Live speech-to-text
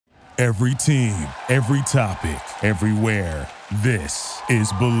Every team, every topic, everywhere. This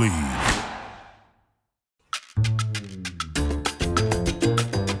is Believe.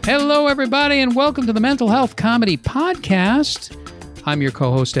 Hello, everybody, and welcome to the Mental Health Comedy Podcast. I'm your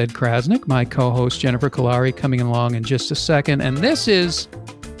co-host, Ed Krasnick. My co-host, Jennifer Kalari, coming along in just a second. And this is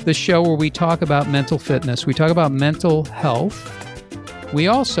the show where we talk about mental fitness. We talk about mental health. We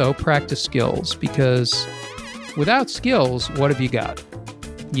also practice skills, because without skills, what have you got?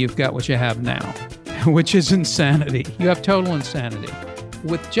 You've got what you have now, which is insanity. You have total insanity.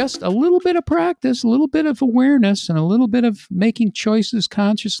 With just a little bit of practice, a little bit of awareness, and a little bit of making choices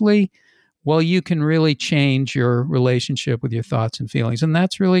consciously, well, you can really change your relationship with your thoughts and feelings. And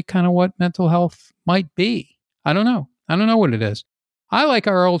that's really kind of what mental health might be. I don't know. I don't know what it is. I like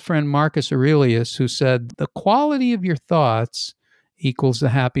our old friend Marcus Aurelius, who said, the quality of your thoughts equals the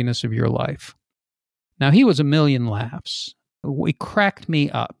happiness of your life. Now, he was a million laughs. He cracked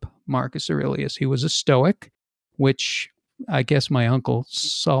me up, Marcus Aurelius. He was a Stoic, which I guess my uncle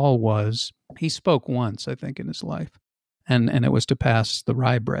Saul was. He spoke once, I think, in his life, and it was to pass the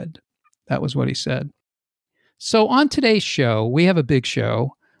rye bread. That was what he said. So on today's show, we have a big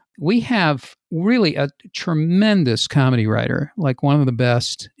show. We have really a tremendous comedy writer, like one of the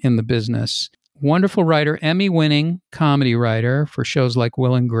best in the business. Wonderful writer, Emmy-winning comedy writer for shows like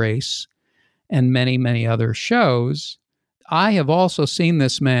Will and Grace and many, many other shows. I have also seen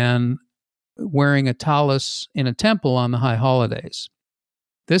this man wearing a tallis in a temple on the high holidays.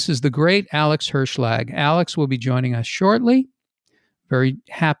 This is the great Alex Herschlag. Alex will be joining us shortly. Very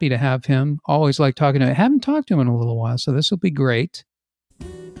happy to have him. Always like talking to him. I haven't talked to him in a little while, so this will be great.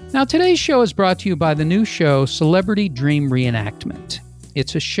 Now, today's show is brought to you by the new show, Celebrity Dream Reenactment.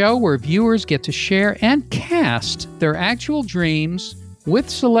 It's a show where viewers get to share and cast their actual dreams with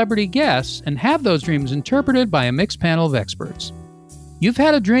celebrity guests and have those dreams interpreted by a mixed panel of experts. You've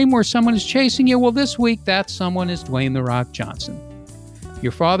had a dream where someone is chasing you. Well, this week, that someone is Dwayne "The Rock" Johnson.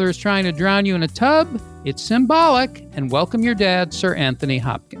 Your father is trying to drown you in a tub. It's symbolic. And welcome your dad, Sir Anthony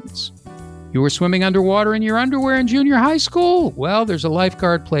Hopkins. You were swimming underwater in your underwear in junior high school? Well, there's a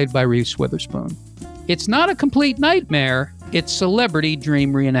lifeguard played by Reese Witherspoon. It's not a complete nightmare. It's Celebrity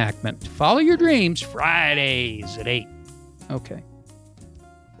Dream Reenactment. Follow your dreams Fridays at 8. Okay.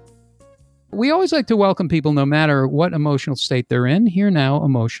 We always like to welcome people no matter what emotional state they're in. Here now,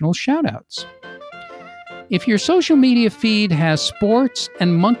 emotional shout-outs. If your social media feed has sports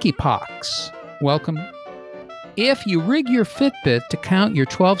and monkeypox, welcome. If you rig your Fitbit to count your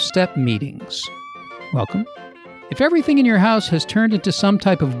 12-step meetings, welcome. If everything in your house has turned into some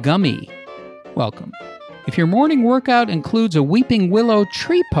type of gummy, welcome. If your morning workout includes a weeping willow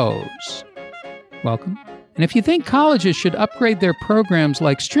tree pose, welcome. And if you think colleges should upgrade their programs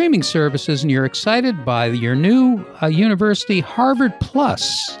like streaming services and you're excited by your new university, Harvard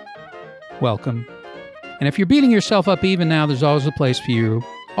Plus, welcome. And if you're beating yourself up even now, there's always a place for you,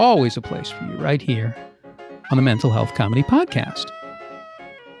 right here on the Mental Health Comedy Podcast.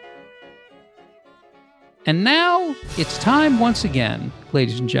 And now it's time once again,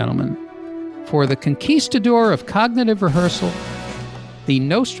 ladies and gentlemen, for the conquistador of cognitive rehearsal, the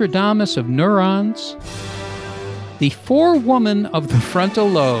Nostradamus of neurons, the forewoman of the frontal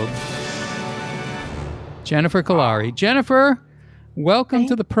lobe, Jennifer Kalari. Jennifer, welcome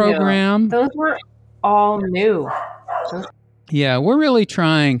to the program. Those were all new. Yeah, we're really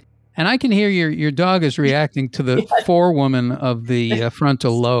trying. And I can hear your dog is reacting to the forewoman of the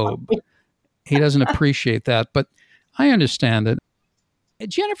frontal lobe. He doesn't appreciate that, but I understand it.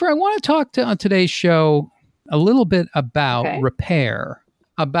 Jennifer, I want to talk on today's show a little bit about repair,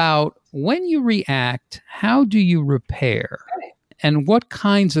 about when you react, how do you repair? And what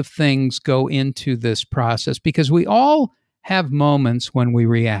kinds of things go into this process? Because we all have moments when we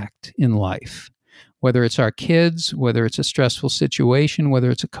react in life, whether it's our kids, whether it's a stressful situation, whether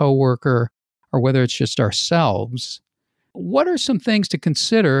it's a coworker, or whether it's just ourselves. What are some things to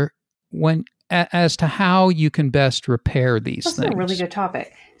consider as to how you can best repair these things? That's a really good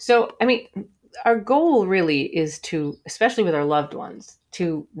topic. So, our goal really is to, especially with our loved ones,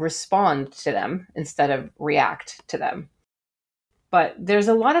 to respond to them instead of react to them. But there's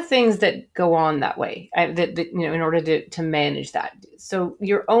a lot of things that go on that way, in order to manage that. So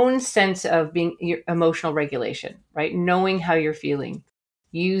your own sense of your emotional regulation, right? Knowing how you're feeling,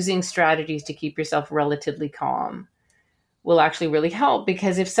 using strategies to keep yourself relatively calm will actually really help,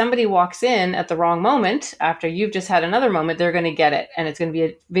 because if somebody walks in at the wrong moment after you've just had another moment, they're going to get it. And it's going to be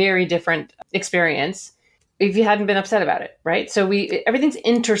a very different experience if you hadn't been upset about it, right? So everything's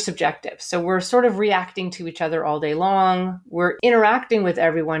intersubjective. So we're sort of reacting to each other all day long. We're interacting with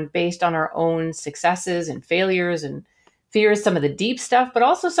everyone based on our own successes and failures and Fear is some of the deep stuff, but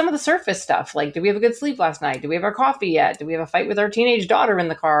also some of the surface stuff. Like, do we have a good sleep last night? Do we have our coffee yet? Do we have a fight with our teenage daughter in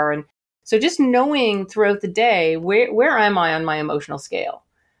the car? And so just knowing throughout the day, where am I on my emotional scale?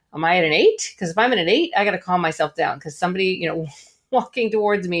 Am I at an 8? Because if I'm at an 8, I got to calm myself down, because somebody, walking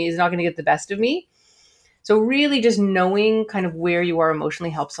towards me is not going to get the best of me. So really just knowing kind of where you are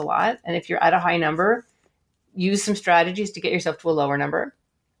emotionally helps a lot. And if you're at a high number, use some strategies to get yourself to a lower number.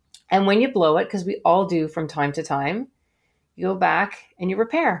 And when you blow it, because we all do from time to time, you go back and you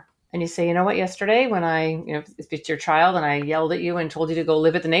repair. And you say, you know what, yesterday when if it's your child and I yelled at you and told you to go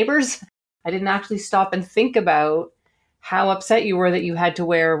live at the neighbors, I didn't actually stop and think about how upset you were that you had to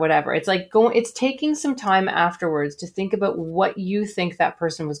wear whatever. It's like it's taking some time afterwards to think about what you think that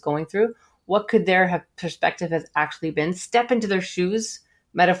person was going through. What could their perspective has actually been? Step into their shoes,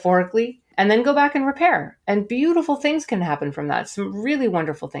 metaphorically, and then go back and repair. And beautiful things can happen from that. Some really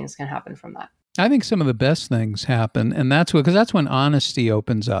wonderful things can happen from that. I think some of the best things happen, and because that's when honesty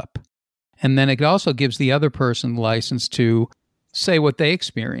opens up. And then it also gives the other person license to say what they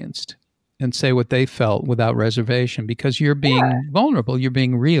experienced and say what they felt without reservation, because you're being vulnerable, you're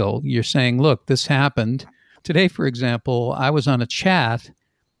being real. You're saying, look, this happened. Today, for example, I was on a chat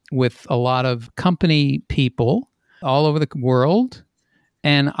with a lot of company people all over the world,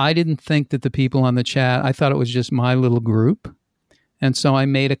 and I didn't think that the people on the chat, I thought it was just my little group. And so I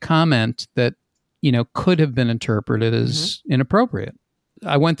made a comment that, could have been interpreted as inappropriate.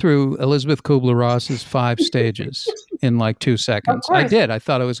 I went through Elizabeth Kubler-Ross's 5 stages in like 2 seconds. I did. I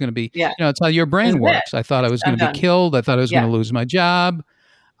thought it was going to be, it's how your brain works. I thought I was going to be killed. I thought I was going to lose my job.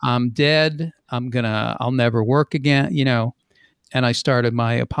 I'm dead. I'll never work again, And I started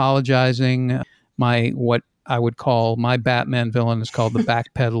my apologizing. What I would call my Batman villain is called the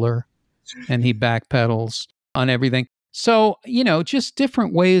backpedaler, and he backpedals on everything. So, just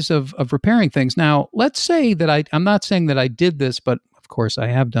different ways of repairing things. Now, let's say that I'm not saying that I did this, but of course I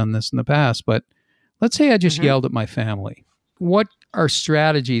have done this in the past, but let's say I just yelled at my family. What are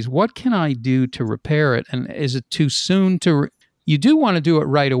strategies? What can I do to repair it? And is it too soon to, you do want to do it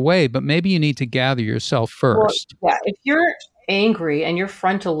right away, but maybe you need to gather yourself first. Well, if you're angry and your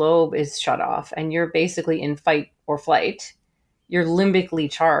frontal lobe is shut off and you're basically in fight or flight, you're limbically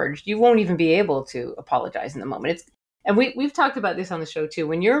charged, you won't even be able to apologize in the moment. And we've talked about this on the show too.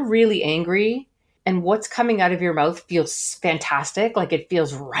 When you're really angry and what's coming out of your mouth feels fantastic, like it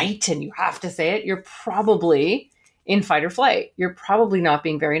feels right and you have to say it, you're probably in fight or flight. You're probably not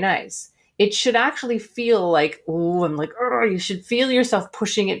being very nice. It should actually feel like, ooh, I'm like, you should feel yourself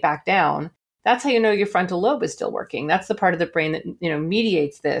pushing it back down. That's how you know your frontal lobe is still working. That's the part of the brain that,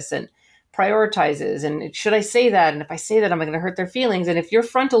 mediates this and prioritizes. And should I say that? And if I say that, am I going to hurt their feelings? And if your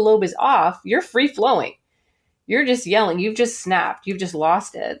frontal lobe is off, you're free flowing. You're just yelling. You've just snapped. You've just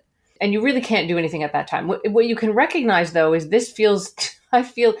lost it. And you really can't do anything at that time. What you can recognize, though, is this feels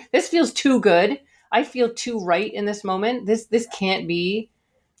too good. I feel too right in this moment. This can't be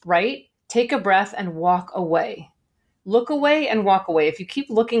right. Take a breath and walk away. Look away and walk away. If you keep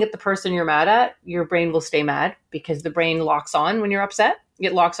looking at the person you're mad at, your brain will stay mad, because the brain locks on when you're upset.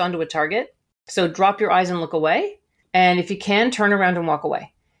 It locks onto a target. So drop your eyes and look away. And if you can, turn around and walk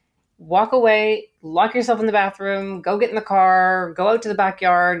away. Walk away, lock yourself in the bathroom, go get in the car, go out to the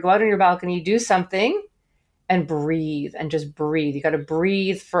backyard, go out on your balcony, do something, and breathe, and just breathe. You got to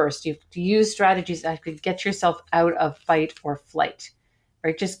breathe first. You have to use strategies that could get yourself out of fight or flight,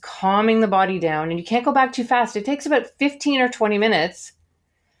 right? Just calming the body down. And you can't go back too fast. It takes about 15 or 20 minutes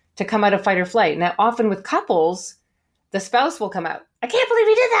to come out of fight or flight. Now, often with couples, the spouse will come out. I can't believe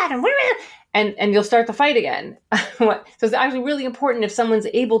you did that. And you'll start the fight again. So it's actually really important, if someone's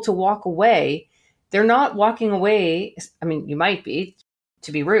able to walk away, they're not walking away. I mean, you might be,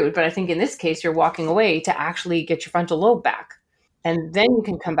 to be rude, but I think in this case, you're walking away to actually get your frontal lobe back. And then you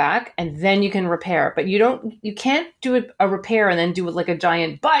can come back and then you can repair. But you can't do a repair and then do it like a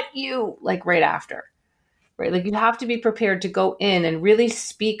giant, like right after, right? Like you have to be prepared to go in and really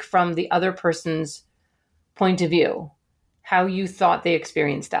speak from the other person's point of view. How you thought they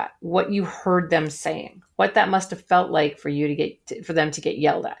experienced that, what you heard them saying, what that must have felt like for you for them to get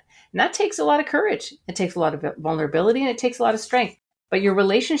yelled at. And that takes a lot of courage. It takes a lot of vulnerability, and it takes a lot of strength. But your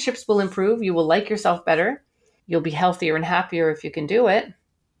relationships will improve. You will like yourself better. You'll be healthier and happier if you can do it.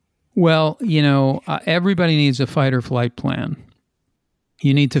 Well, everybody needs a fight or flight plan.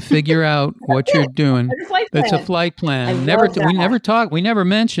 You need to figure out what you're doing. It's a flight plan. We never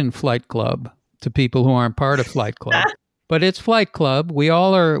mention Flight Club to people who aren't part of Flight Club. But it's Flight Club. We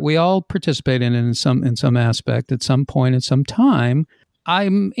all participate in it in some aspect at some point at some time.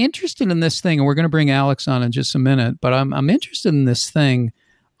 I'm interested in this thing, and we're going to bring Alex on in just a minute. But I'm interested in this thing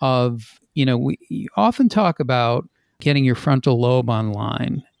of we often talk about getting your frontal lobe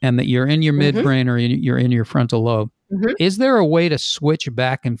online and that you're in your midbrain or you're in your frontal lobe. Is there a way to switch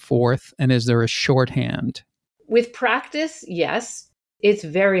back and forth? And is there a shorthand? With practice, yes. It's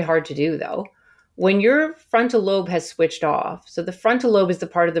very hard to do, though. When your frontal lobe has switched off, so the frontal lobe is the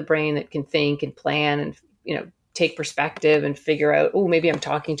part of the brain that can think and plan and, take perspective and figure out, oh, maybe I'm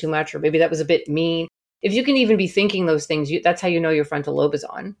talking too much, or maybe that was a bit mean. If you can even be thinking those things, that's how you know your frontal lobe is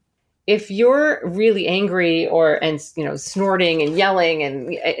on. If you're really angry and snorting and yelling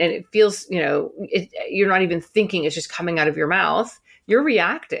and it feels, you're not even thinking, it's just coming out of your mouth, you're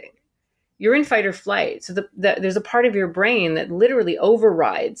reacting. You're in fight or flight. So there's a part of your brain that literally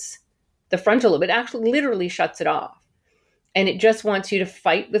overrides the frontal lobe. It actually literally shuts it off. And it just wants you to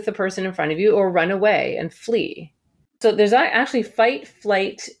fight with the person in front of you or run away and flee. So there's actually fight,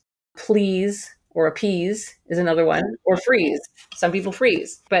 flight, please, or appease is another one, or freeze. Some people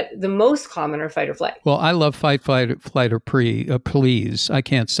freeze, but the most common are fight or flight. Well, I love fight, flight, or please. I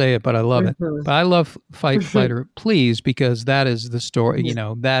can't say it, but I love it. But I love fight, flight, or please because that is the story.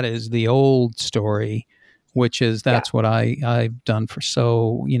 That is the old story, which is that's what I've done for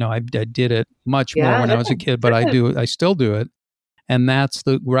I did it much more when I was a kid, but I still do it. And that's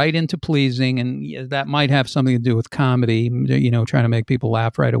right into pleasing. And that might have something to do with comedy, trying to make people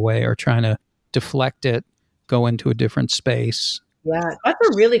laugh right away or trying to deflect it, go into a different space. Yeah, that's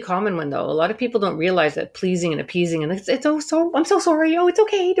a really common one, though. A lot of people don't realize that pleasing and appeasing, and I'm so sorry. Oh, it's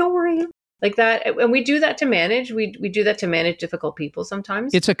okay. Don't worry. Like that. And we do that to manage. We do that to manage difficult people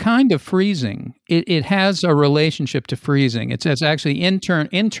sometimes. It's a kind of freezing. It has a relationship to freezing. It's actually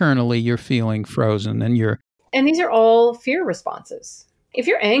internally you're feeling frozen and these are all fear responses. If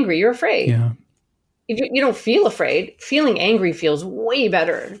you're angry, you're afraid. Yeah. If you don't feel afraid, feeling angry feels way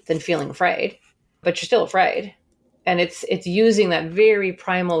better than feeling afraid, but you're still afraid. And it's using that very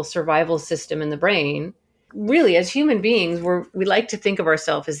primal survival system in the brain. Really, as human beings, we like to think of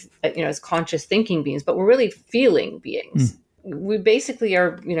ourselves as conscious thinking beings, but we're really feeling beings. We basically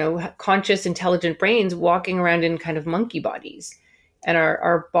are, conscious, intelligent brains walking around in kind of monkey bodies. And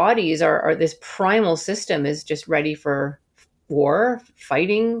our bodies are this primal system is just ready for war,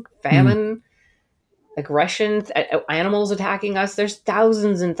 fighting, famine, aggression, animals attacking us. There's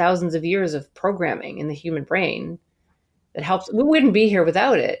thousands and thousands of years of programming in the human brain that helps. We wouldn't be here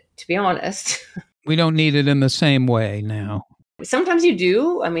without it, to be honest. We don't need it in the same way now. Sometimes you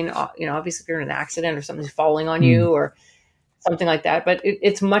do. I mean, obviously if you're in an accident or something's falling on you or something like that, but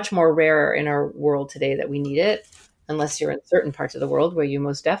it's much more rare in our world today that we need it, unless you're in certain parts of the world where you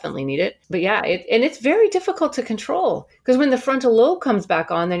most definitely need it. But yeah, it's very difficult to control because when the frontal lobe comes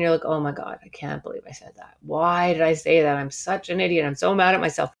back on, then you're like, oh my God, I can't believe I said that. Why did I say that? I'm such an idiot. I'm so mad at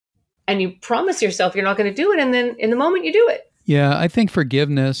myself. And you promise yourself you're not going to do it. And then in the moment you do it. Yeah, I think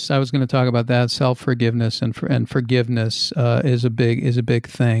forgiveness, I was going to talk about that, self-forgiveness and forgiveness is a big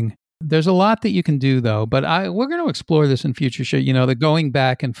thing. There's a lot that you can do though, but we're going to explore this in future show, the going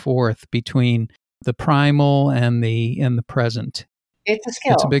back and forth between the primal and the present. It's a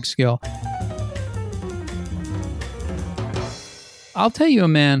skill. It's a big skill. I'll tell you a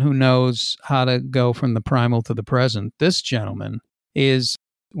man who knows how to go from the primal to the present. This gentleman is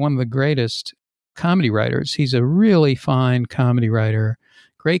one of the greatest comedy writers. He's a really fine comedy writer,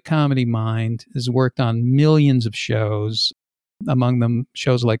 great comedy mind, has worked on millions of shows, among them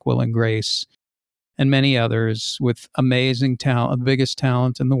shows like Will and Grace and many others with amazing talent, the biggest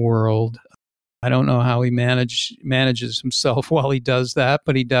talent in the world. I don't know how he manages himself while he does that,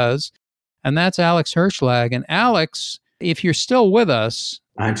 but he does. And that's Alex Herschlag. And Alex, if you're still with us.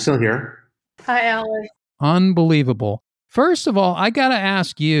 I'm still here. Hi, Alex. Unbelievable. First of all, I got to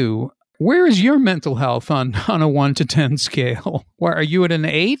ask you, where is your mental health on a 1 to 10 scale? Where are you at an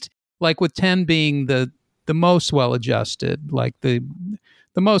 8? Like with 10 being the most well-adjusted, like the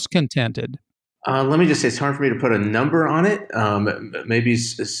most contented? Let me just say, it's hard for me to put a number on it. Maybe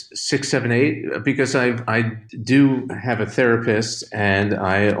 6, 7, 8, because I do have a therapist, and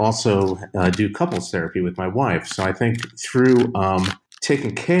I also do couples therapy with my wife. So I think through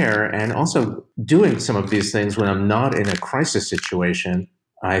taking care and also doing some of these things when I'm not in a crisis situation,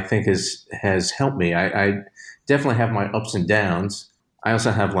 I think has helped me. I definitely have my ups and downs. I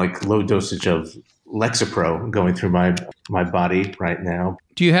also have like low dosage of Lexapro going through my body right now.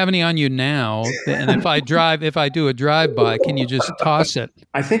 Do you have any on you now? And if I do a drive-by, can you just toss it?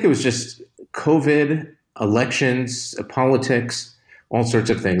 I think it was just COVID, elections, politics, all sorts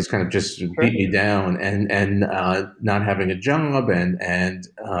of things kind of just beat me down, and not having a job and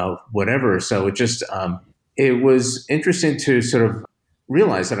whatever. So it was interesting to sort of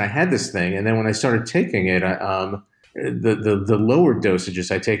realize that I had this thing. And then when I started taking it, the lower dosages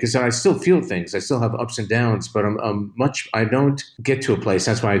I take is that I still feel things. I still have ups and downs, but I don't get to a place.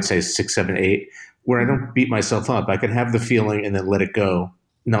 That's why I'd say 6, 7, 8, where I don't beat myself up. I can have the feeling and then let it go,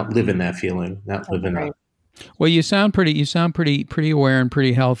 not live in that feeling, not live in that. Well, you sound pretty aware and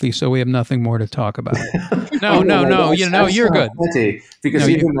pretty healthy. So we have nothing more to talk about. No. You're good. Because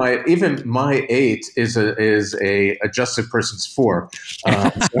even my 8 is a adjusted person's 4.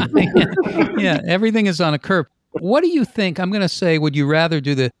 Yeah, everything is on a curve. What do you think? I'm going to say, would you rather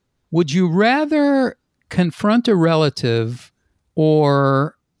confront a relative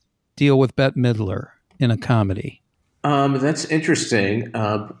or deal with Bette Midler in a comedy? That's interesting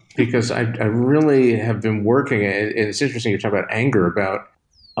because I really have been working, and it's interesting you talk about anger, about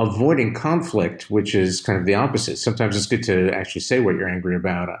avoiding conflict, which is kind of the opposite. Sometimes it's good to actually say what you're angry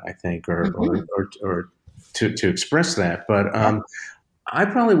about, I think, or to express that. But I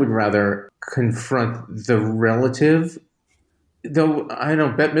probably would rather confront the relative, though I know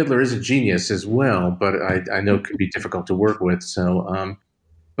Bette Midler is a genius as well, but I know it can be difficult to work with. So,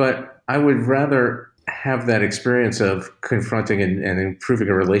 but I would rather have that experience of confronting and improving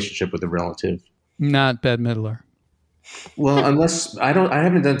a relationship with a relative. Not Bette Midler. Well, unless I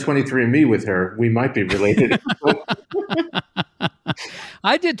haven't done 23andMe with her. We might be related.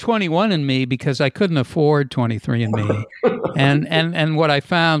 I did 21andMe because I couldn't afford 23andMe, and what I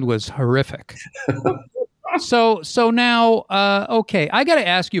found was horrific. So now, okay, I got to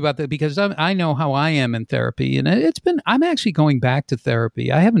ask you about that because I know how I am in therapy, and I'm actually going back to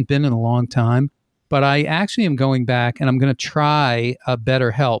therapy. I haven't been in a long time, but I actually am going back, and I'm going to try a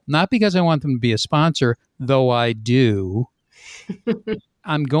BetterHelp, not because I want them to be a sponsor, though I do.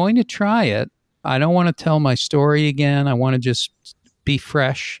 I'm going to try it. I don't want to tell my story again. I want to just be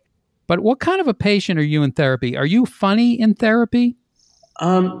fresh. But what kind of a patient are you in therapy? Are you funny in therapy?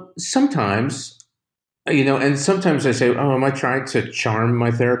 Sometimes, and sometimes I say, "Oh, am I trying to charm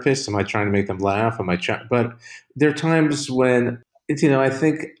my therapist? Am I trying to make them laugh? But there are times when I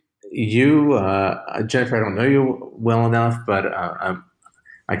think you, Jennifer, I don't know you well enough, but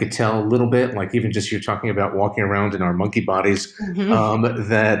I could tell a little bit, like even just you're talking about walking around in our monkey bodies,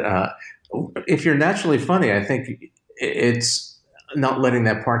 that if you're naturally funny, I think it's not letting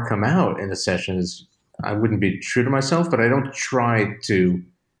that part come out in a session is, I wouldn't be true to myself, but I don't try to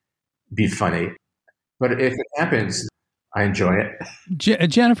be funny. But if it happens, I enjoy it.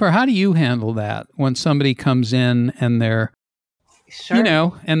 Jennifer, how do you handle that when somebody comes in and they're,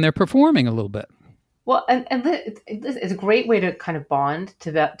 and they're performing a little bit? Well, and it's a great way to kind of bond,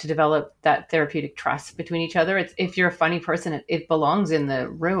 to develop that therapeutic trust between each other. If you're a funny person, it belongs in the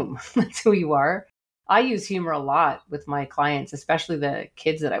room. That's who you are. I use humor a lot with my clients, especially the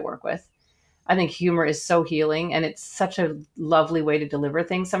kids that I work with. I think humor is so healing, and it's such a lovely way to deliver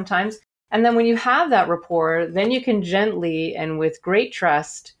things sometimes. And then when you have that rapport, then you can gently and with great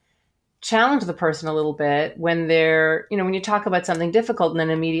trust challenge the person a little bit when they're, when you talk about something difficult and then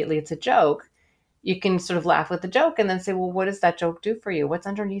immediately it's a joke. You can sort of laugh with the joke and then say, well, what does that joke do for you? What's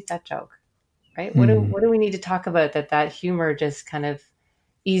underneath that joke, right? What do we need to talk about that humor just kind of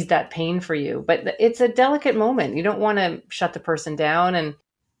ease that pain for you? But it's a delicate moment. You don't want to shut the person down. And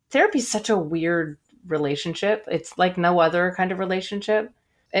therapy is such a weird relationship. It's like no other kind of relationship.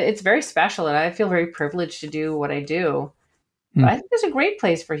 It's very special, and I feel very privileged to do what I do. But I think there's a great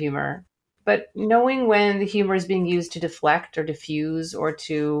place for humor. But knowing when the humor is being used to deflect or diffuse or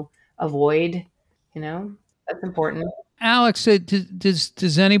to avoid, that's important. Alex,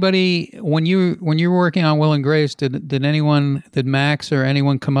 does anybody, when you were working on Will and Grace, did Max or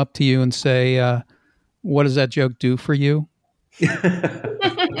anyone come up to you and say, what does that joke do for you?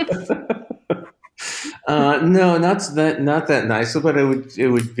 No, not that nice, but it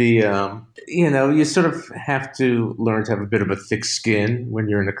would be, you sort of have to learn to have a bit of a thick skin when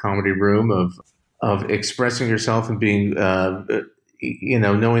you're in a comedy room of expressing yourself and being,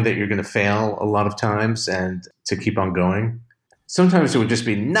 knowing that you're going to fail a lot of times and to keep on going. Sometimes it would just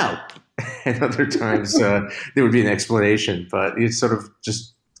be no, and other times there would be an explanation, but you sort of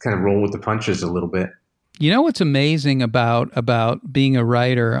just kind of roll with the punches a little bit. You know what's amazing about being a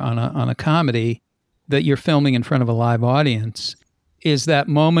writer on a comedy that you're filming in front of a live audience is that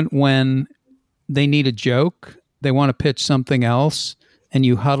moment when they need a joke, they want to pitch something else, and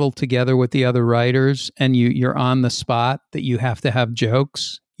you huddle together with the other writers, and you're on the spot that you have to have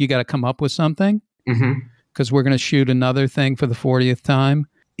jokes. You got to come up with something because we're going to shoot another thing for the 40th time.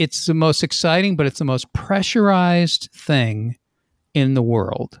 It's the most exciting, but it's the most pressurized thing in the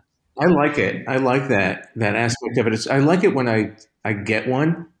world. I like it. I like that aspect of it. I like it when I get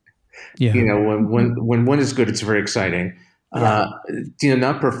one. Yeah. When one is good, it's very exciting. uh,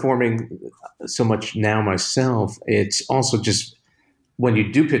 not performing so much now myself. It's also just when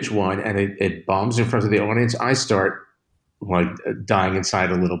you do pitch one and it bombs in front of the audience, I start like dying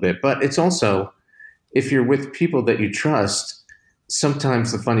inside a little bit. But it's also, if you're with people that you trust,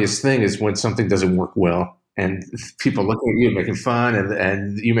 sometimes the funniest thing is when something doesn't work well and people looking at you making fun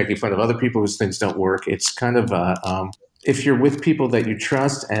and you making fun of other people whose things don't work. It's kind of if you're with people that you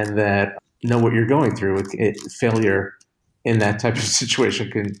trust and that know what you're going through, failure in that type of situation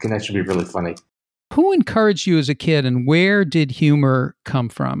can actually be really funny. Who encouraged you as a kid, and where did humor come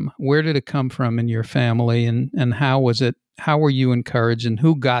from? Where did it come from in your family, and how was it? How were you encouraged, and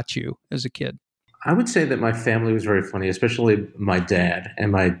who got you as a kid? I would say that my family was very funny, especially my dad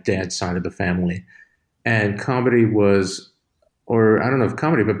and my dad's side of the family. And comedy was, or I don't know if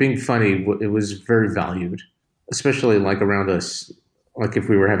comedy, but being funny, it was very valued, especially like around us. Like if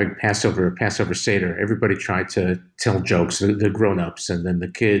we were having Passover Seder, everybody tried to tell jokes, the grown-ups, and then the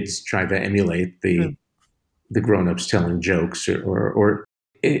kids tried to emulate the grown-ups telling jokes, or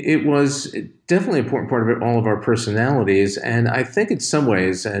it was definitely an important part of it, all of our personalities. And I think in some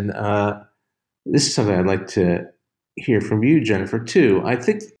ways, and this is something I'd like to hear from you, Jennifer, too. I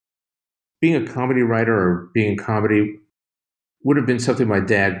think being a comedy writer or being in comedy would have been something my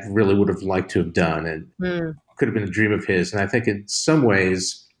dad really would have liked to have done and could have been a dream of his. And I think in some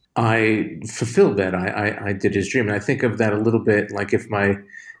ways I fulfilled that. I did his dream. And I think of that a little bit like if my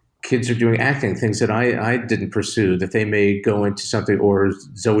kids are doing acting, things that I didn't pursue, that they may go into something, or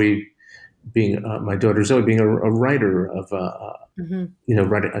Zoe being my daughter Zoe being a writer of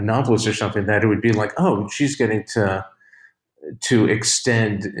write a novelist or something, that it would be like, oh, she's getting to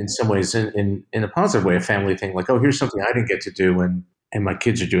extend in some ways in a positive way, a family thing, like, oh, here's something I didn't get to do and my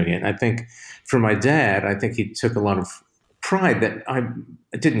kids are doing it. And I think for my dad, I think he took a lot of pride that I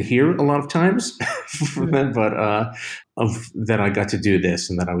didn't hear a lot of times from them, but of that I got to do this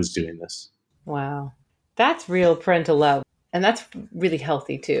and that I was doing this. Wow. That's real parental love. And that's really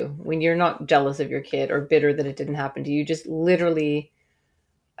healthy too. When you're not jealous of your kid or bitter that it didn't happen to you, you just literally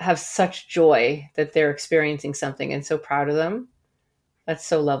have such joy that they're experiencing something and so proud of them. That's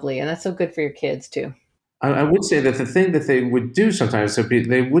so lovely. And that's so good for your kids too. I would say that the thing that they would do sometimes,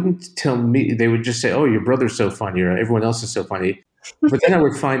 they wouldn't tell me, they would just say, oh, your brother's so funny, or everyone else is so funny. But then I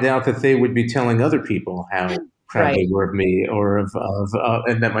would find out that they would be telling other people how proud they were of me, or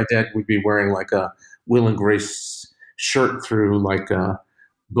and that my dad would be wearing like a Will and Grace shirt through like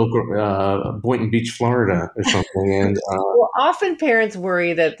Boynton Beach, Florida or something. And well, often parents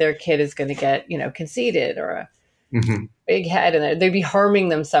worry that their kid is going to get, conceited or a big head, and they'd be harming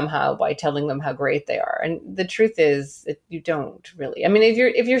them somehow by telling them how great they are. And the truth is that you don't really. I mean,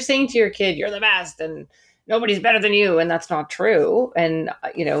 if you're saying to your kid, you're the best and nobody's better than you, and that's not true. And,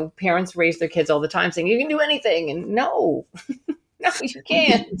 parents raise their kids all the time saying, you can do anything. And no, you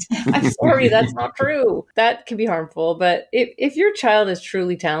can't. I'm sorry, that's not true. That can be harmful. But if your child is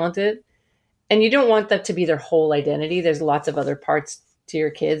truly talented and you don't want that to be their whole identity, there's lots of other parts to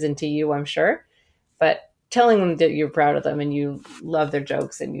your kids and to you, I'm sure. But telling them that you're proud of them and you love their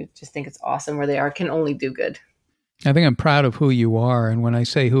jokes and you just think it's awesome where they are can only do good. I think I'm proud of who you are. And when I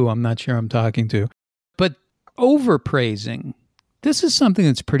say who, I'm not sure I'm talking to. But overpraising, this is something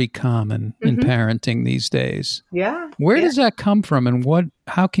that's pretty common in parenting these days. Yeah. Where does that come from, and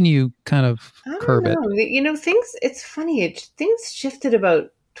how can you kind of curb it? It's funny. Things shifted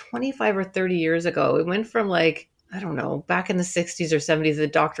about 25 or 30 years ago. It went from back in the 60s or 70s, the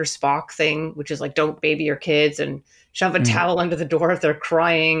Dr. Spock thing, which is like, don't baby your kids and shove a towel under the door if they're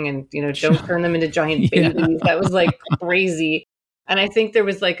crying and, don't turn them into giant babies. That was like crazy. And I think there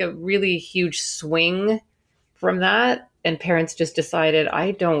was like a really huge swing from that. And parents just decided,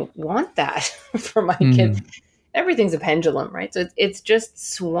 I don't want that for my kids. Everything's a pendulum, right? So it's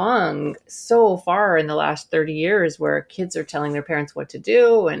just swung so far in the last 30 years where kids are telling their parents what to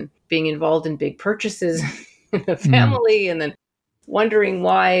do and being involved in big purchases in the family, and then wondering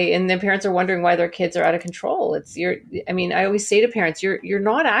why, and then parents are wondering why their kids are out of control. I always say to parents, you're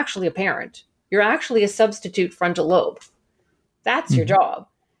not actually a parent. You're actually a substitute frontal lobe. That's your job.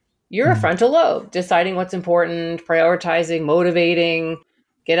 You're a frontal lobe, deciding what's important, prioritizing, motivating,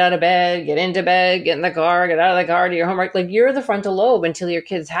 get out of bed, get into bed, get in the car, get out of the car, do your homework. Like, you're the frontal lobe until your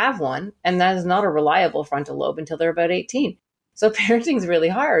kids have one. And that is not a reliable frontal lobe until they're about 18. So parenting is really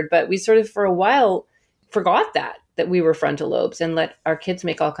hard, but we sort of, for a while, forgot that we were frontal lobes and let our kids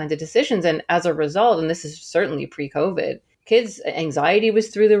make all kinds of decisions. And as a result, and this is certainly pre-COVID, kids' anxiety was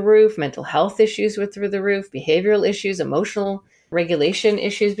through the roof, mental health issues were through the roof, behavioral issues, emotional regulation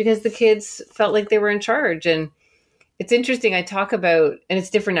issues, because the kids felt like they were in charge. And it's interesting, I talk about, and it's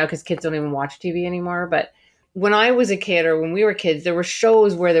different now because kids don't even watch TV anymore, but when I was a kid or when we were kids, there were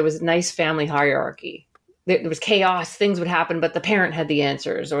shows where there was nice family hierarchy. There was chaos, things would happen, but the parent had the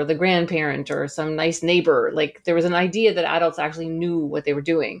answers, or the grandparent, or some nice neighbor. Like there was an idea that adults actually knew what they were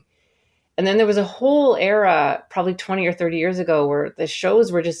doing. And then there was a whole era, probably 20 or 30 years ago, where the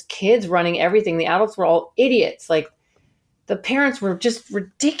shows were just kids running everything. The adults were all idiots. Like the parents were just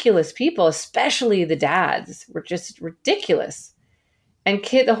ridiculous people, especially the dads were just ridiculous. And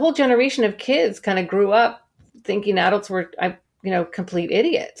the whole generation of kids kind of grew up thinking adults were, complete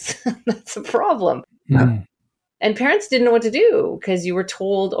idiots. That's a problem. Mm. And parents didn't know what to do because you were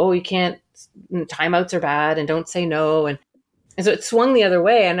told, oh, you can't, timeouts are bad and don't say no. And so it swung the other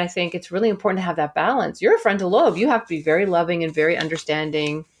way. And I think it's really important to have that balance. You're a frontal lobe. You have to be very loving and very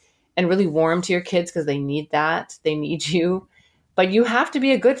understanding and really warm to your kids because they need that. They need you. But you have to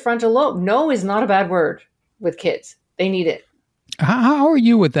be a good frontal lobe. No is not a bad word with kids. They need it. How are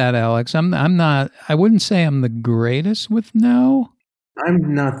you with that, Alex? I'm not, I wouldn't say I'm the greatest with no.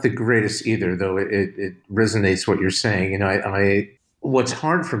 I'm not the greatest either, though it resonates what you're saying. I what's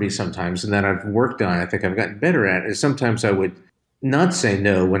hard for me sometimes, and that I've worked on, I think I've gotten better at, is sometimes I would not say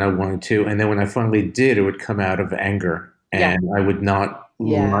no when I wanted to, and then when I finally did, it would come out of anger, and I would not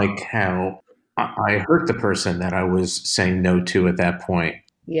like how I hurt the person that I was saying no to at that point.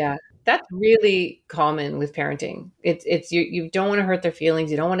 Yeah, that's really common with parenting. It's you don't want to hurt their feelings.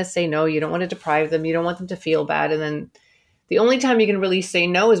 You don't want to say no. You don't want to deprive them. You don't want them to feel bad. And then the only time you can really say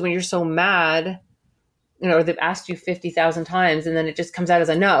no is when you're so mad, or they've asked you 50,000 times and then it just comes out as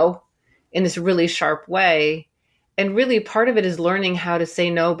a no in this really sharp way. And really part of it is learning how to say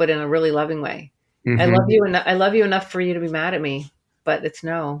no, but in a really loving way. Mm-hmm. I love you enough for you to be mad at me, but it's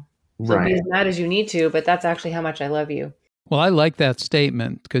no. So be as mad as you need to, but that's actually how much I love you. Well, I like that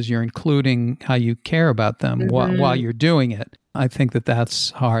statement because you're including how you care about them while you're doing it. I think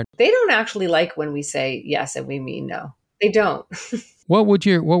that's hard. They don't actually like when we say yes and we mean no. They don't. What would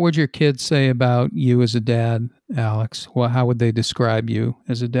your kids say about you as a dad, Alex? Well, how would they describe you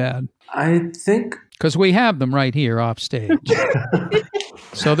as a dad? I think because we have them right here off stage,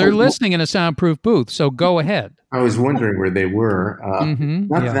 so they're listening in a soundproof booth. So go ahead. I was wondering where they were.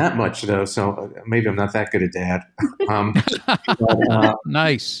 Not that much though, so maybe I'm not that good a dad. But,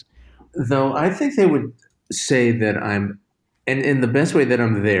 nice. Though I think they would say that I'm, and in the best way that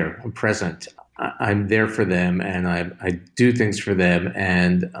I'm there, I'm present. I'm there for them, and I do things for them,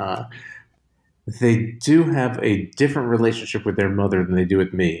 and they do have a different relationship with their mother than they do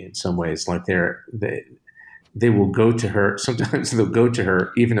with me in some ways. Like they will go to her. Sometimes they'll go to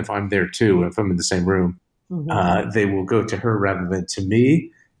her, even if I'm there too. If I'm in the same room, they will go to her rather than to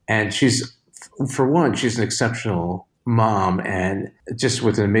me. And she's an exceptional mom, and just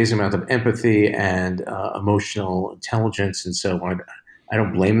with an amazing amount of empathy and emotional intelligence. And so I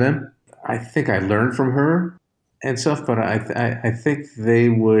don't blame them. I think I learned from her and stuff, but I think they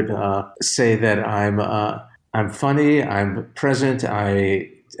would say that I'm funny, I'm present,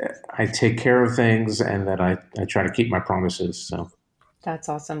 I take care of things, and that I try to keep my promises. So that's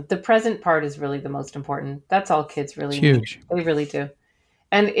awesome. The present part is really the most important. That's all kids really need. Huge. They really do.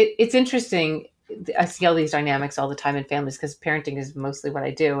 And it's interesting. I see all these dynamics all the time in families because parenting is mostly what I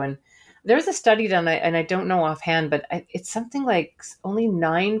do. And there's a study done, and I don't know offhand, but it's something like only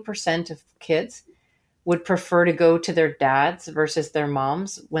 9% of kids would prefer to go to their dads versus their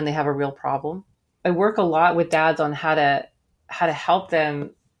moms when they have a real problem. I work a lot with dads on how to help them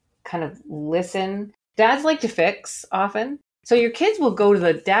kind of listen. Dads like to fix often. So your kids will go to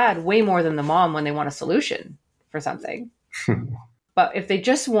the dad way more than the mom when they want a solution for something. But if they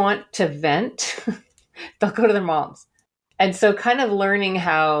just want to vent, they'll go to their moms. And so kind of learning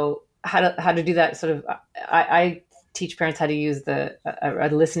how to do that sort of, I teach parents how to use a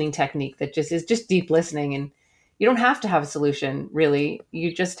listening technique that is just deep listening. And you don't have to have a solution, really.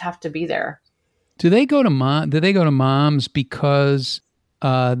 You just have to be there. Do they go to moms because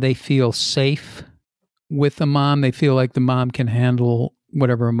they feel safe with the mom? They feel like the mom can handle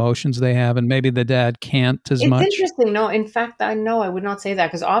whatever emotions they have, and maybe the dad can't as much? It's interesting. No, in fact, I would not say that,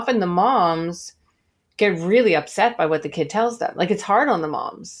 because often the moms get really upset by what the kid tells them. Like, it's hard on the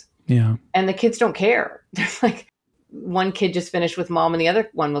moms. Yeah. And the kids don't care. They're like, one kid just finished with mom and the other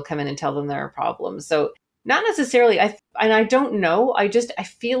one will come in and tell them there are problems. So not necessarily, I don't know. I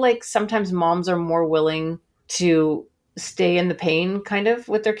feel like sometimes moms are more willing to stay in the pain kind of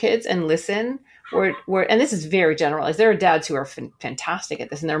with their kids and listen. And this is very generalized. There are dads who are fantastic at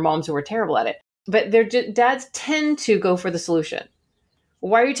this, and there are moms who are terrible at it. But dads tend to go for the solution.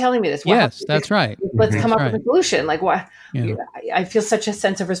 Why are you telling me this? Yes, that's right. Let's come up with a solution. Like, why? Yeah. I feel such a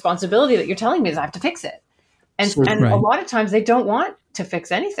sense of responsibility that you're telling me this. I have to fix it. And a lot of times they don't want to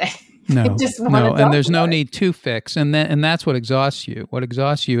fix anything. No, just want no, to and talk there's no about it. need to fix, and that's what exhausts you. What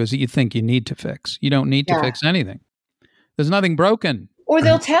exhausts you is that you think you need to fix. You don't need to Yeah. fix anything. There's nothing broken. Or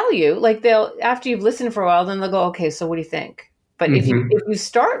they'll tell you, like they'll after you've listened for a while, then they'll go, okay, so what do you think? But if you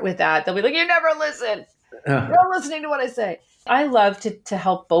start with that, they'll be like, you never listen. You're not listening to what I say. I love to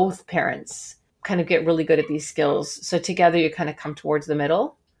help both parents kind of get really good at these skills. So together you kind of come towards the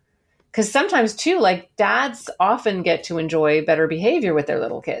middle. Because sometimes too, like dads often get to enjoy better behavior with their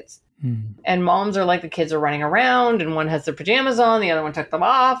little kids. And moms are like the kids are running around and one has their pajamas on, the other one took them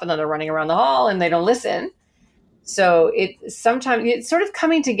off, and then they're running around the hall and they don't listen. So sometimes it's sort of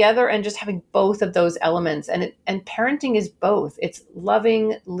coming together and just having both of those elements. And parenting is both. It's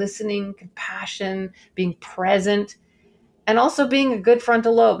loving, listening, compassion, being present, and also being a good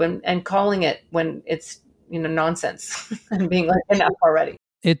frontal lobe and calling it when it's, nonsense and being like, enough already.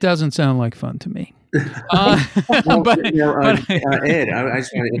 It doesn't sound like fun to me. Ed, I just want to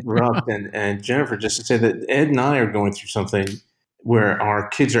interrupt and Jennifer just to say that Ed and I are going through something where our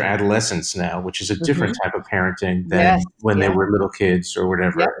kids are adolescents now, which is a different type of parenting than when they were little kids or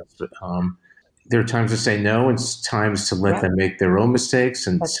whatever. Yep. There are times to say no, and times to let them make their own mistakes,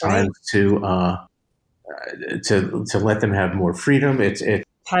 and times to let them have more freedom. It's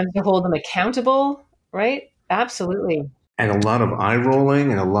time to hold them accountable, right? Absolutely. And a lot of eye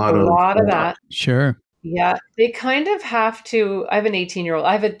rolling and a lot of that. Sure. Yeah, they kind of have to. I have an 18-year-old.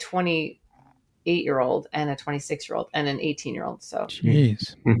 I have a 28-year-old and a 26-year-old and an 18-year-old. So,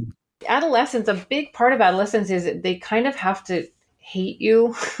 jeez. Adolescence, a big part of adolescence is they kind of have to hate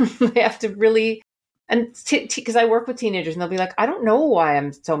you. They have to really, and because I work with teenagers and they'll be like, I don't know why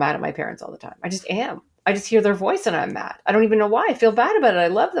I'm so mad at my parents all the time. I just am. I just hear their voice and I'm mad. I don't even know why. I feel bad about it. I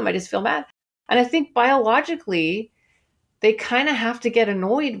love them. I just feel mad. And I think biologically, they kind of have to get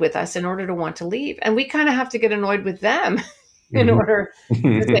annoyed with us in order to want to leave. And we kind of have to get annoyed with them in order to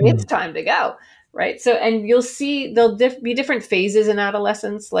say it's time to go. Right. So, and you'll see there'll be different phases in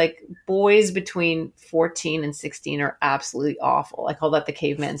adolescence. Like boys between 14 and 16 are absolutely awful. I call that the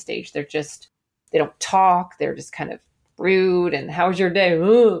caveman stage. They don't talk. They're just kind of rude. And how's your day?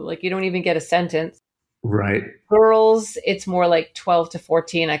 Ooh, like you don't even get a sentence. Right. Girls, it's more like 12 to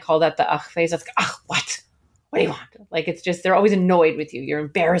 14. I call that the phase. That's what? What do you want? Like, it's just, they're always annoyed with you. You're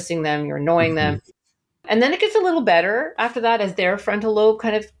embarrassing them. You're annoying them. And then it gets a little better after that as their frontal lobe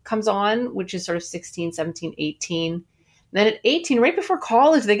kind of comes on, which is sort of 16, 17, 18. And then at 18, right before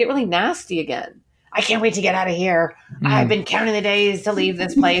college, they get really nasty again. I can't wait to get out of here. I've been counting the days to leave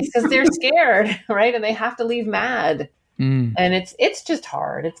this place because they're scared, right? And they have to leave mad. And it's just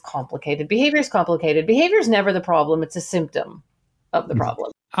hard. It's complicated. Behavior is complicated. Behavior is never the problem. It's a symptom of the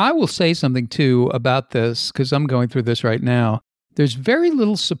problem. I will say something too about this because I'm going through this right now. There's very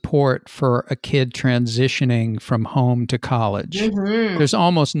little support for a kid transitioning from home to college. There's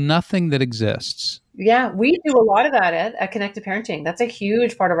almost nothing that exists. Yeah, we do a lot of that at Connected Parenting. That's a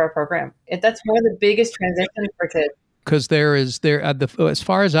huge part of our program. That's one of the biggest transitions for kids. Because as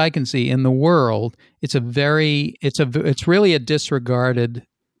far as I can see in the world, it's really a disregarded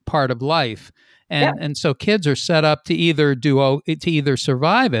part of life. And so kids are set up to either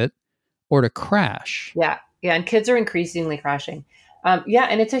survive it or to crash. Yeah, and kids are increasingly crashing. And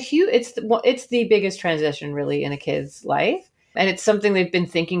it's it's the biggest transition really in a kid's life, and it's something they've been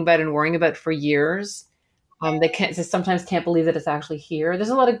thinking about and worrying about for years. They sometimes can't believe that it's actually here. There's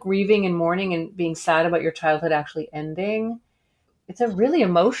a lot of grieving and mourning and being sad about your childhood actually ending. It's a really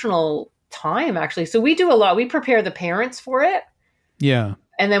emotional time actually. So we do a lot. We prepare the parents for it. Yeah.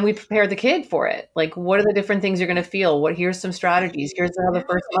 And then we prepare the kid for it. Like, what are the different things you're going to feel? Here's some strategies. Here's how the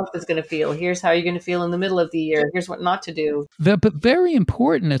first month is going to feel. Here's how you're going to feel in the middle of the year. Here's what not to do. But very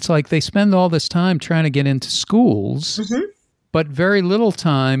important. It's like they spend all this time trying to get into schools, but very little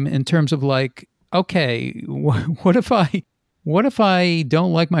time in terms of like, okay, what if I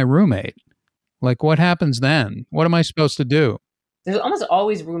don't like my roommate? Like, what happens then? What am I supposed to do? There's almost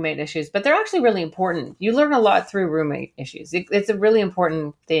always roommate issues, but they're actually really important. You learn a lot through roommate issues. It's a really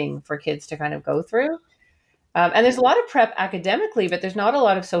important thing for kids to kind of go through. And there's a lot of prep academically, but there's not a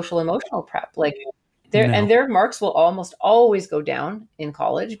lot of social emotional prep. Like and their marks will almost always go down in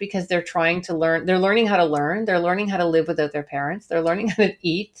college because they're trying to learn. They're learning how to learn. They're learning how to live without their parents. They're learning how to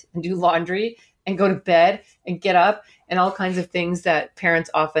eat and do laundry and go to bed and get up and all kinds of things that parents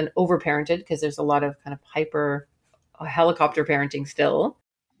often overparented because there's a lot of kind of hyper helicopter parenting still.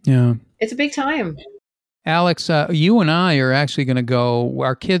 Yeah. It's a big time. Alex, you and I are actually going to go,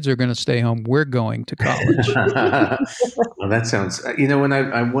 our kids are going to stay home. We're going to college. Well, that sounds, when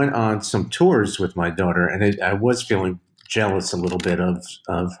I went on some tours with my daughter and I was feeling jealous a little bit of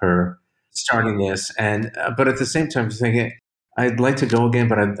her starting this. But at the same time, thinking, I'd like to go again,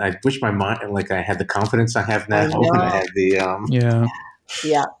 but I wish my mind, like I had the confidence I have now. I know. And I had the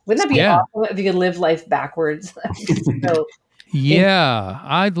Yeah. Wouldn't that be Yeah. awesome if you could live life backwards? So, Yeah,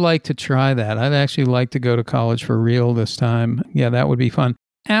 I'd like to try that. I'd actually like to go to college for real this time. Yeah, that would be fun.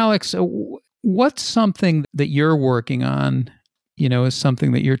 Alex, what's something that you're working on, is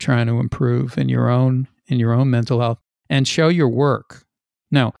something that you're trying to improve in your own mental health and show your work?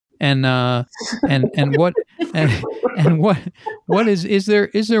 No. And what and what is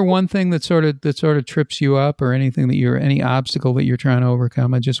there one thing that sort of trips you up or anything that any obstacle that you're trying to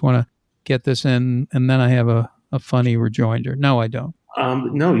overcome? I just want to get this in, and then I have a funny rejoinder. No, I don't.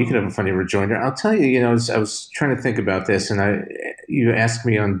 No, you could have a funny rejoinder. I'll tell you, I was trying to think about this, and you ask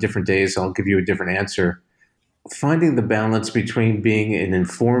me on different days, I'll give you a different answer. Finding the balance between being an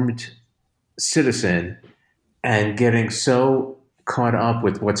informed citizen and getting so caught up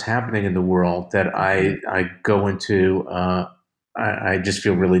with what's happening in the world that I go into, I just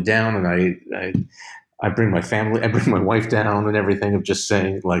feel really down, and I bring my family, I bring my wife down and everything of just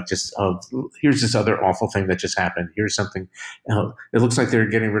saying here's this other awful thing that just happened. Here's something. It looks like they're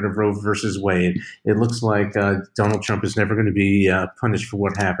getting rid of Roe versus Wade. It looks like Donald Trump is never going to be punished for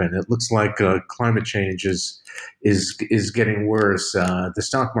what happened. It looks like climate change is getting worse. The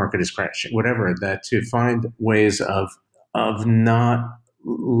stock market is crashing. Whatever that, to find ways of not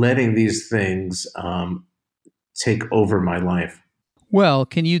letting these things take over my life. Well,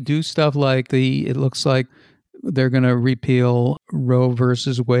 can you do stuff like it looks like they're going to repeal Roe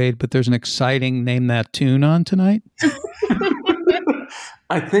versus Wade, but there's an exciting Name That Tune on tonight?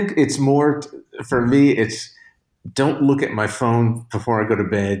 I think it's more, for me, it's don't look at my phone before I go to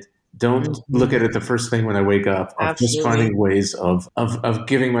bed. Don't look at it the first thing when I wake up. Of just finding ways of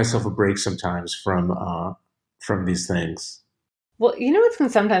giving myself a break sometimes from these things. well, what can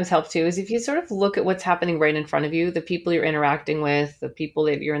sometimes help too is if you sort of look at what's happening right in front of you, the people you're interacting with, the people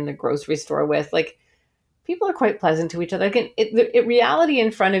that you're in the grocery store with, like people are quite pleasant to each other. Again, reality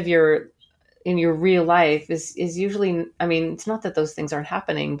in front of in your real life is usually, I mean, it's not that those things aren't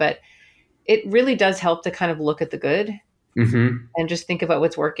happening, but it really does help to kind of look at the good and just think about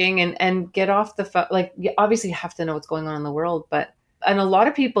what's working and get off the phone. Like, you obviously have to know what's going on in the world, and a lot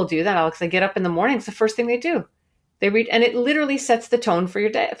of people do that, Alex. They get up in the morning. It's the first thing they do. They read, and it literally sets the tone for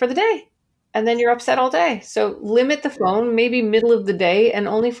your day, for the day. And then you're upset all day. So limit the phone, maybe middle of the day and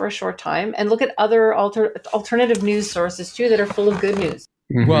only for a short time, and look at other alternative news sources too that are full of good news.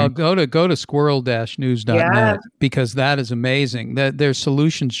 Well, go to squirrel-news.net because that is amazing. There's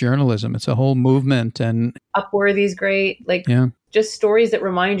solutions journalism. It's a whole movement, and Upworthy's great. Like just stories that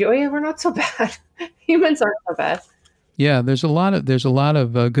remind you, oh yeah, we're not so bad. Humans aren't so bad. Yeah, there's a lot of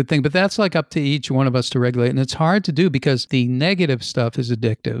good things, but that's like up to each one of us to regulate, and it's hard to do because the negative stuff is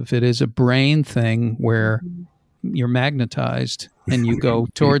addictive. It is a brain thing where you're magnetized and you go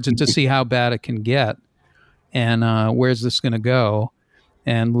towards it to see how bad it can get, and where's this going to go?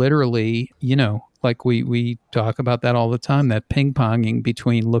 And literally, like we talk about that all the time, that ping-ponging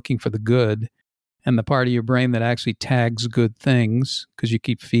between looking for the good and the part of your brain that actually tags good things because you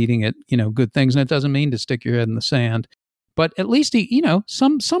keep feeding it, good things, and it doesn't mean to stick your head in the sand. But at least,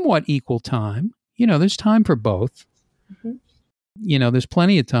 somewhat equal time. There's time for both. There's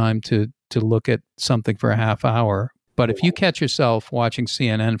plenty of time to look at something for a half hour. But if you catch yourself watching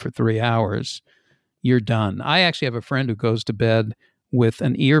CNN for 3 hours, you're done. I actually have a friend who goes to bed with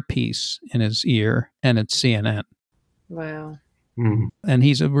an earpiece in his ear, and it's CNN. Wow. And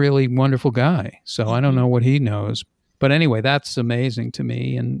he's a really wonderful guy. So I don't know what he knows. But anyway, that's amazing to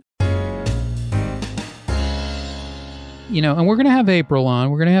me. And and we're going to have April on.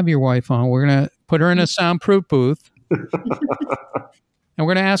 We're going to have your wife on. We're going to put her in a soundproof booth. And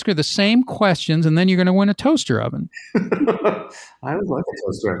we're going to ask her the same questions, and then you're going to win a toaster oven. I would like a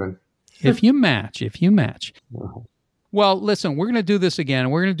toaster oven. If you match. Well, listen, we're going to do this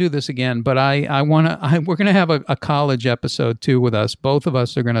again. But we're going to have a college episode too with us. Both of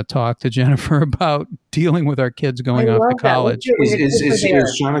us are going to talk to Jennifer about dealing with our kids going off to college.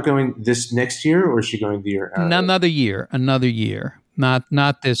 Is Shauna going this next year, or is she going the year? Another year.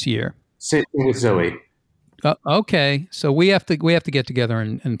 Not this year. Same with Zoe. Okay, so we have to get together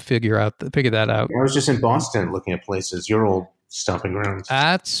and figure that out. I was just in Boston looking at places. Your old stomping grounds.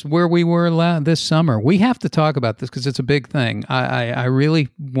 That's where we were this summer. We have to talk about this because it's a big thing. I really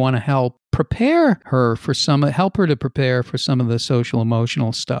want to help her to prepare for some of the social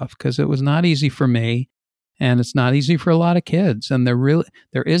emotional stuff because it was not easy for me, and it's not easy for a lot of kids, and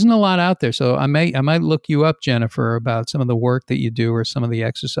there isn't a lot out there. So I might look you up, Jennifer, about some of the work that you do or some of the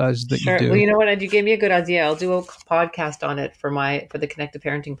exercises that you do. Well, you know what? You gave me a good idea. I'll do a podcast on it for the Connected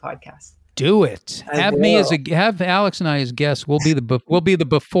Parenting podcast. Do it. Have Alex and I as guests. We'll be the before. We'll be the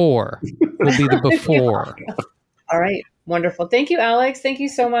before. All right. Wonderful. Thank you, Alex. Thank you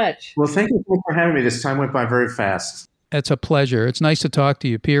so much. Well, thank you for having me. This time went by very fast. It's a pleasure. It's nice to talk to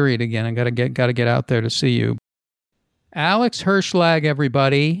you, period, again. I got to get out there to see you. Alex Herschlag,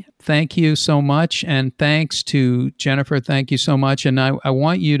 everybody, thank you so much. And thanks to Jennifer. Thank you so much. And I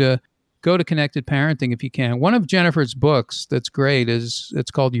want you to go to Connected Parenting if you can. One of Jennifer's books that's great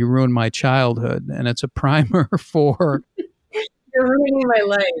it's called You Ruined My Childhood. And it's a primer for... You're ruining my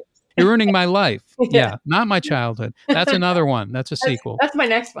life. You're ruining my life. Yeah, not my childhood. That's another one. That's a sequel. That's my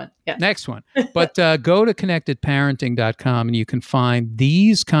next one. Yeah. Next one. But go to connectedparenting.com and you can find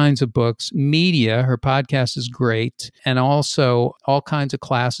these kinds of books, media. Her podcast is great. And also all kinds of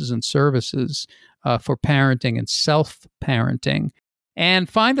classes and services for parenting and self-parenting. And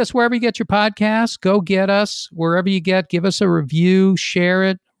find us wherever you get your podcasts. Go get us wherever you get. Give us a review. Share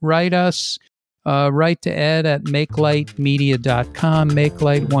it. Write us. Write to Ed at makelightmedia.com,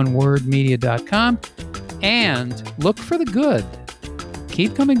 makelightonewordmedia.com, and look for the good.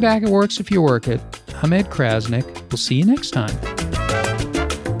 Keep coming back. It works if you work it. I'm Ed Krasnick. We'll see you next time.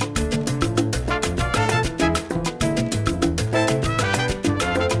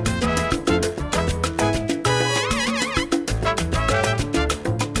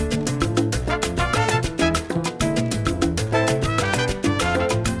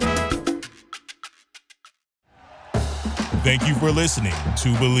 Thank you for listening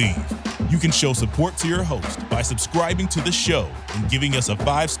to Believe. You can show support to your host by subscribing to the show and giving us a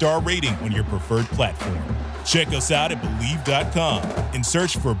 5-star rating on your preferred platform. Check us out at Believe.com and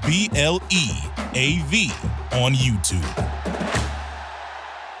search for BLEAV on YouTube.